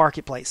value in the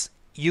marketplace.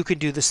 You can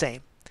do the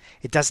same.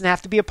 It doesn't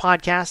have to be a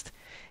podcast.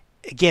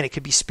 Again, it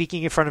could be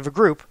speaking in front of a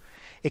group.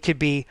 It could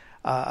be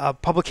a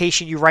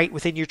publication you write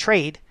within your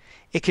trade.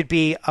 It could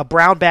be a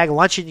brown bag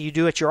luncheon you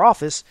do at your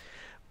office.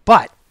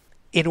 But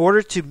in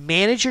order to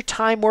manage your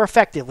time more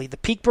effectively, the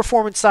peak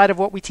performance side of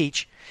what we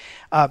teach,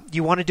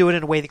 you want to do it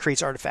in a way that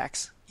creates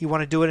artifacts. You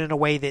want to do it in a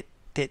way that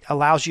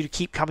allows you to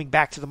keep coming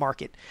back to the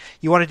market.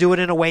 You want to do it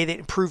in a way that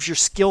improves your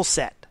skill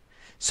set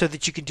so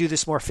that you can do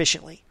this more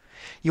efficiently.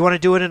 You want to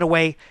do it in a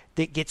way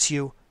that gets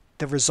you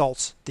the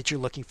results that you're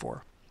looking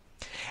for.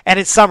 And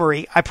in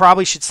summary, I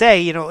probably should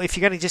say, if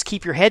you're going to just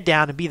keep your head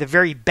down and be the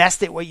very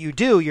best at what you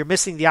do, you're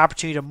missing the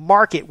opportunity to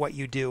market what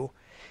you do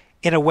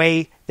in a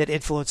way that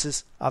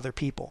influences other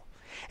people.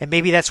 And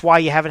maybe that's why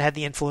you haven't had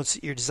the influence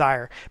that you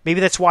desire. Maybe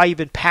that's why you've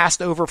been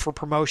passed over for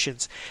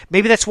promotions.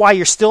 Maybe that's why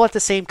you're still at the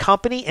same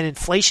company, and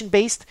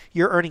inflation-based,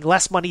 you're earning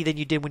less money than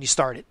you did when you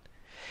started.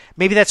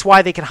 Maybe that's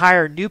why they can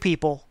hire new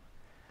people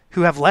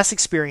who have less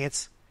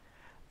experience,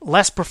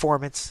 less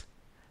performance,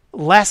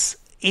 less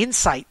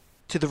insight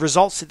to the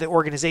results that the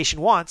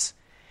organization wants,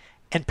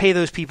 and pay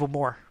those people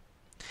more.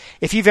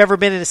 If you've ever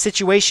been in a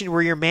situation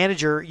where you're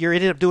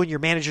ended up doing your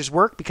manager's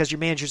work because your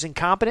manager's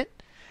incompetent,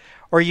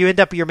 or you end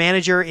up your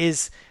manager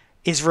is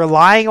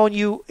relying on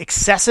you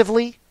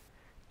excessively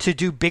to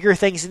do bigger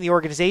things in the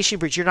organization,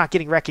 but you're not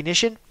getting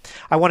recognition,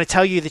 I want to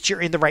tell you that you're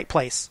in the right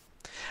place.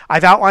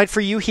 I've outlined for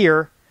you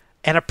here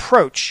an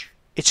approach.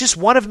 It's just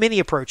one of many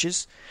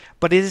approaches,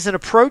 but it is an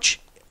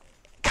approach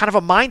kind of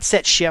a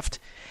mindset shift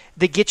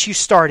that gets you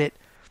started,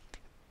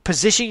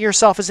 positioning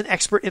yourself as an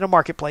expert in a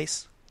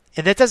marketplace.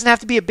 And that doesn't have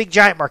to be a big,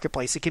 giant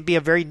marketplace. It can be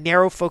a very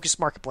narrow, focused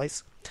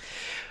marketplace.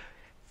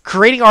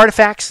 Creating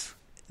artifacts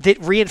that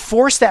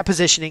reinforce that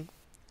positioning,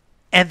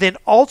 and then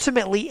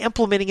ultimately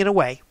implementing in a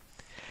way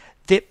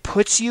that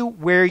puts you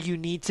where you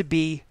need to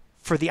be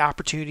for the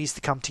opportunities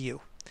to come to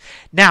you.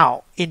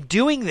 Now, in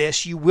doing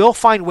this, you will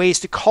find ways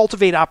to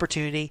cultivate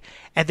opportunity,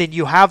 and then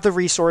you have the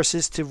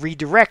resources to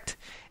redirect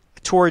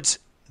towards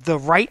the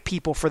right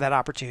people for that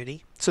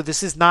opportunity. So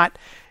this is not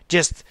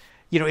just,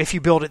 if you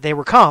build it, they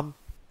will come.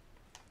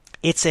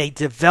 It's a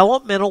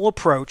developmental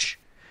approach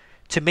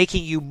to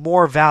making you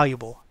more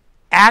valuable,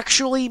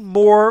 actually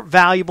more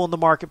valuable in the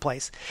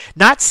marketplace.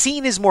 Not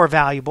seen as more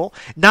valuable,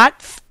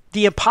 not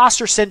the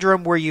imposter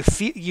syndrome where you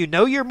feel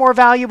you're more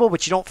valuable,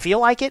 but you don't feel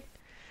like it.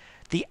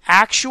 The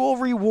actual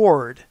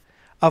reward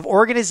of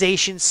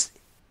organizations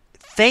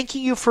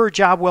thanking you for a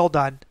job well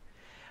done,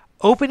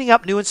 opening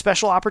up new and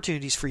special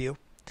opportunities for you,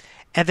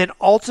 and then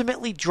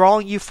ultimately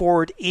drawing you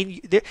forward.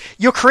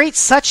 You'll create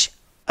such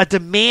a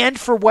demand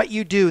for what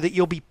you do that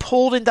you'll be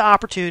pulled into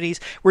opportunities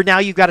where now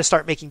you've got to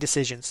start making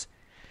decisions.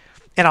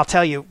 And I'll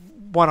tell you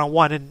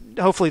one-on-one, and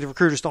hopefully the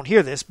recruiters don't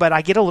hear this, but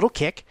I get a little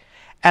kick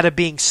out of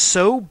being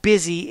so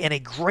busy in a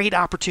great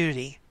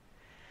opportunity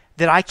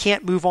that I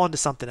can't move on to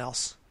something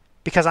else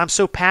because I'm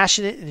so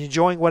passionate and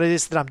enjoying what it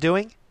is that I'm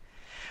doing.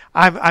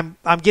 I'm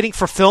getting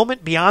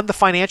fulfillment beyond the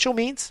financial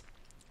means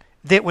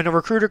that when a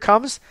recruiter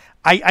comes,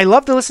 I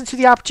love to listen to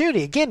the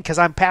opportunity, again, because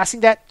I'm passing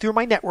that through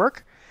my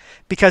network,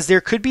 because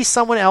there could be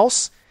someone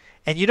else,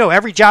 and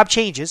every job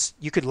changes.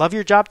 You could love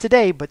your job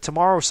today, but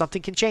tomorrow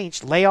something can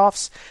change.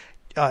 Layoffs,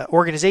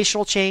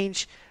 organizational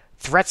change,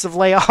 threats of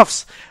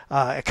layoffs,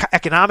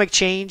 economic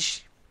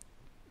change,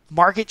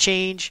 market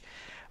change.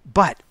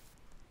 But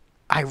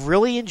I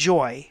really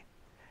enjoy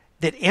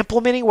that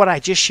implementing what I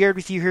just shared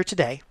with you here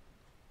today.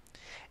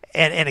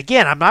 And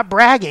again, I'm not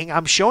bragging.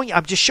 I'm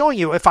just showing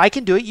you if I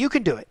can do it, you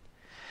can do it.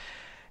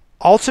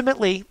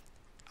 Ultimately,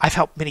 I've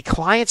helped many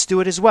clients do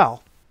it as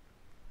well.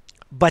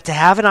 But to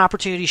have an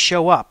opportunity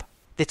show up,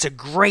 that's a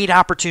great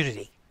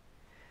opportunity.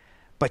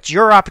 But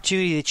your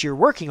opportunity that you're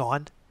working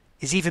on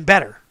is even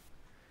better.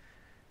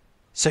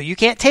 So you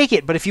can't take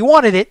it, but if you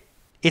wanted it,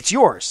 it's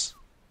yours.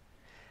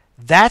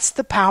 That's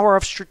the power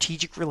of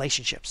strategic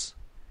relationships.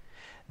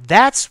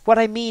 That's what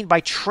I mean by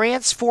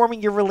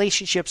transforming your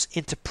relationships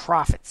into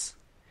profits.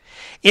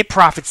 It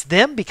profits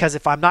them because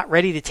if I'm not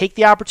ready to take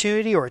the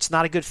opportunity or it's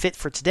not a good fit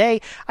for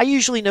today, I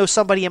usually know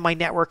somebody in my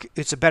network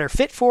it's a better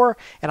fit for,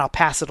 and I'll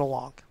pass it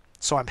along.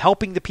 So I'm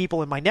helping the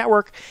people in my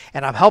network,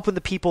 and I'm helping the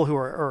people who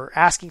are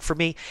asking for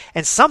me.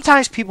 And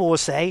sometimes people will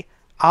say,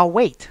 I'll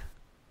wait.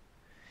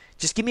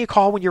 Just give me a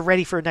call when you're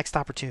ready for a next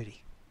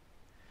opportunity.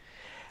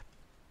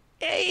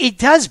 It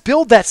does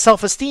build that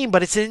self-esteem,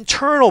 but it's an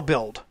internal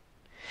build.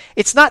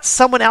 It's not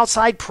someone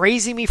outside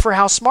praising me for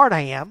how smart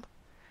I am.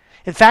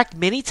 In fact,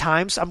 many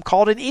times I'm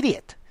called an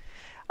idiot.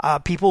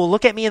 People will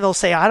look at me and they'll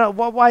say,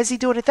 why is he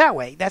doing it that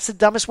way? That's the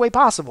dumbest way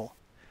possible.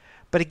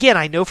 But again,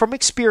 I know from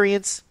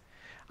experience,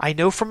 I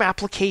know from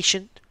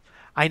application,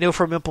 I know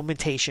from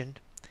implementation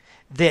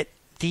that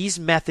these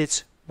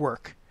methods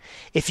work.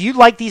 If you'd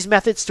like these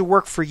methods to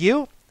work for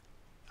you,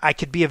 I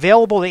could be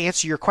available to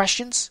answer your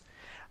questions.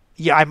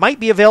 Yeah, I might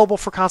be available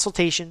for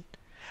consultation.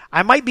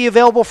 I might be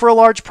available for a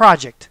large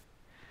project.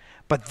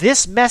 But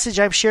this message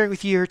I'm sharing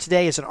with you here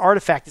today is an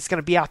artifact that's going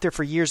to be out there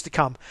for years to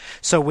come.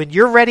 So when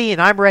you're ready and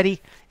I'm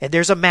ready and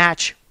there's a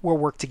match, we'll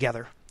work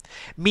together.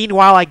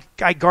 Meanwhile,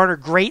 I garner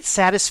great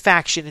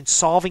satisfaction in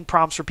solving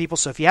problems for people.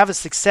 So if you have a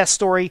success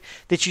story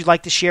that you'd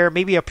like to share,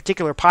 maybe a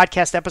particular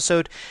podcast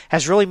episode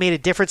has really made a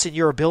difference in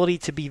your ability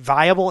to be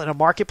viable in a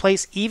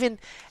marketplace, even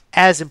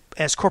as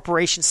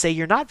corporations say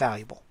you're not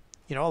valuable.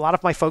 A lot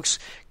of my folks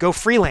go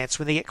freelance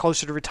when they get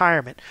closer to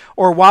retirement,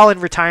 or while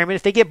in retirement,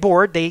 if they get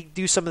bored, they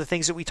do some of the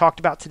things that we talked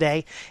about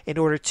today in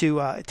order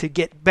to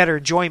get better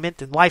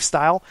enjoyment and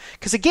lifestyle.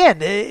 Because again,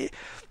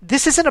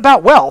 this isn't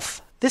about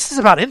wealth. This is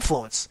about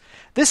influence.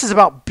 This is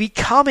about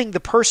becoming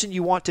the person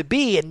you want to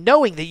be and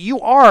knowing that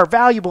you are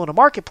valuable in a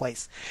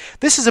marketplace.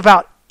 This is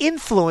about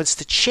influence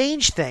to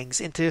change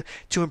things and to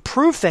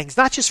improve things,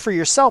 not just for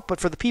yourself, but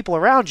for the people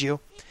around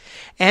you.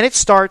 And it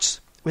starts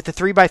with the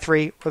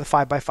 3x3 or the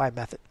 5x5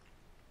 method.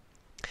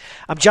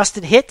 I'm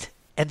Justin Hitt,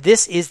 and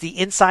this is the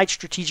Inside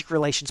Strategic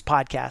Relations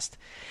podcast.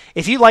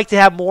 If you'd like to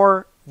have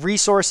more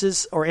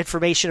resources or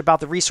information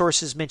about the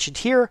resources mentioned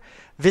here,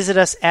 visit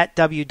us at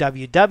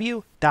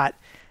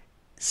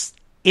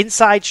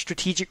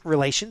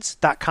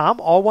www.insidestrategicrelations.com,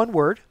 all one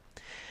word.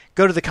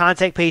 Go to the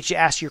contact page to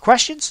ask your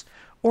questions,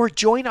 or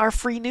join our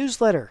free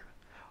newsletter.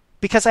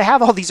 Because I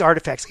have all these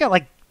artifacts. I got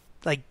like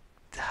I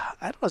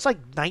don't know, it's like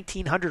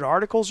 1,900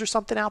 articles or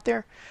something out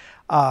there.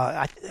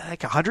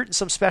 Like 100 and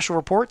some special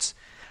reports.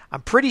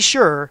 I'm pretty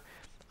sure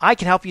I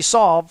can help you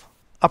solve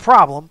a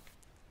problem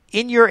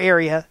in your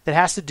area that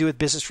has to do with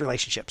business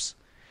relationships.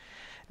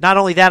 Not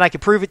only that, I can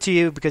prove it to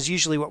you because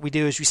usually what we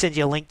do is we send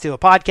you a link to a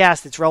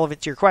podcast that's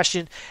relevant to your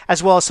question,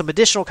 as well as some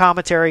additional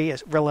commentary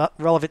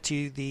relevant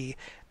to the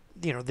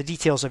the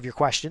details of your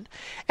question.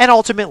 And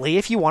ultimately,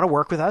 if you want to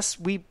work with us,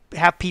 we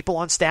have people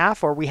on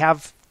staff, or we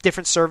have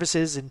different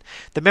services, and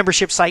the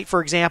membership site,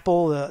 for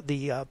example,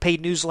 the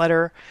paid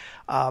newsletter,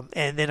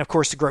 and then of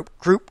course the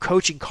group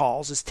coaching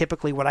calls is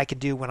typically what I can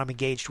do when I'm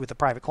engaged with a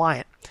private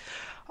client.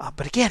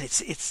 But again,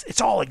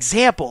 it's all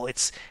example.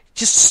 It's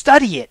just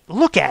study it,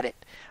 look at it,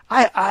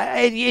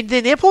 and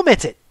then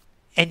implement it,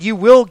 and you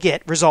will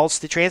get results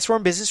that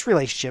transform business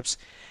relationships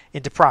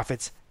into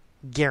profits,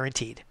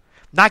 guaranteed.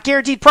 Not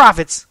guaranteed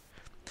profits,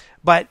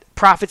 but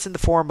profits in the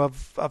form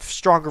of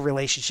stronger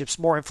relationships,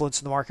 more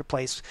influence in the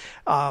marketplace,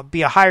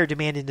 be a higher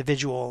demand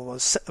individual,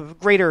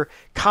 greater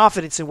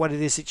confidence in what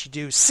it is that you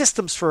do,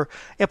 systems for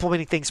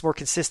implementing things more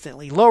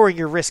consistently, lowering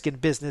your risk in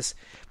business,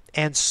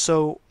 and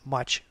so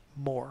much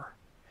more.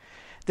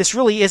 This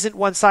really isn't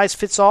one size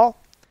fits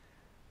all,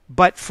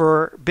 but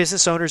for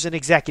business owners and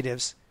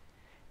executives,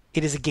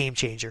 it is a game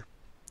changer.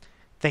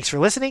 Thanks for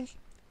listening.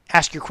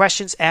 Ask your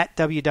questions at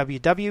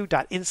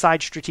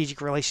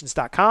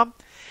www.insidestrategicrelations.com.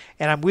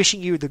 And I'm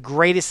wishing you the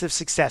greatest of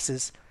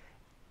successes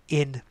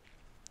in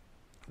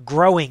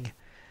growing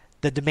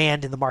the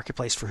demand in the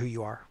marketplace for who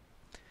you are.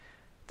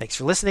 Thanks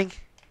for listening.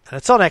 And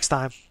until next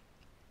time,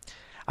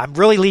 I'm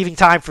really leaving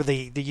time for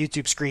the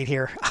YouTube screen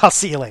here. I'll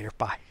see you later.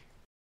 Bye.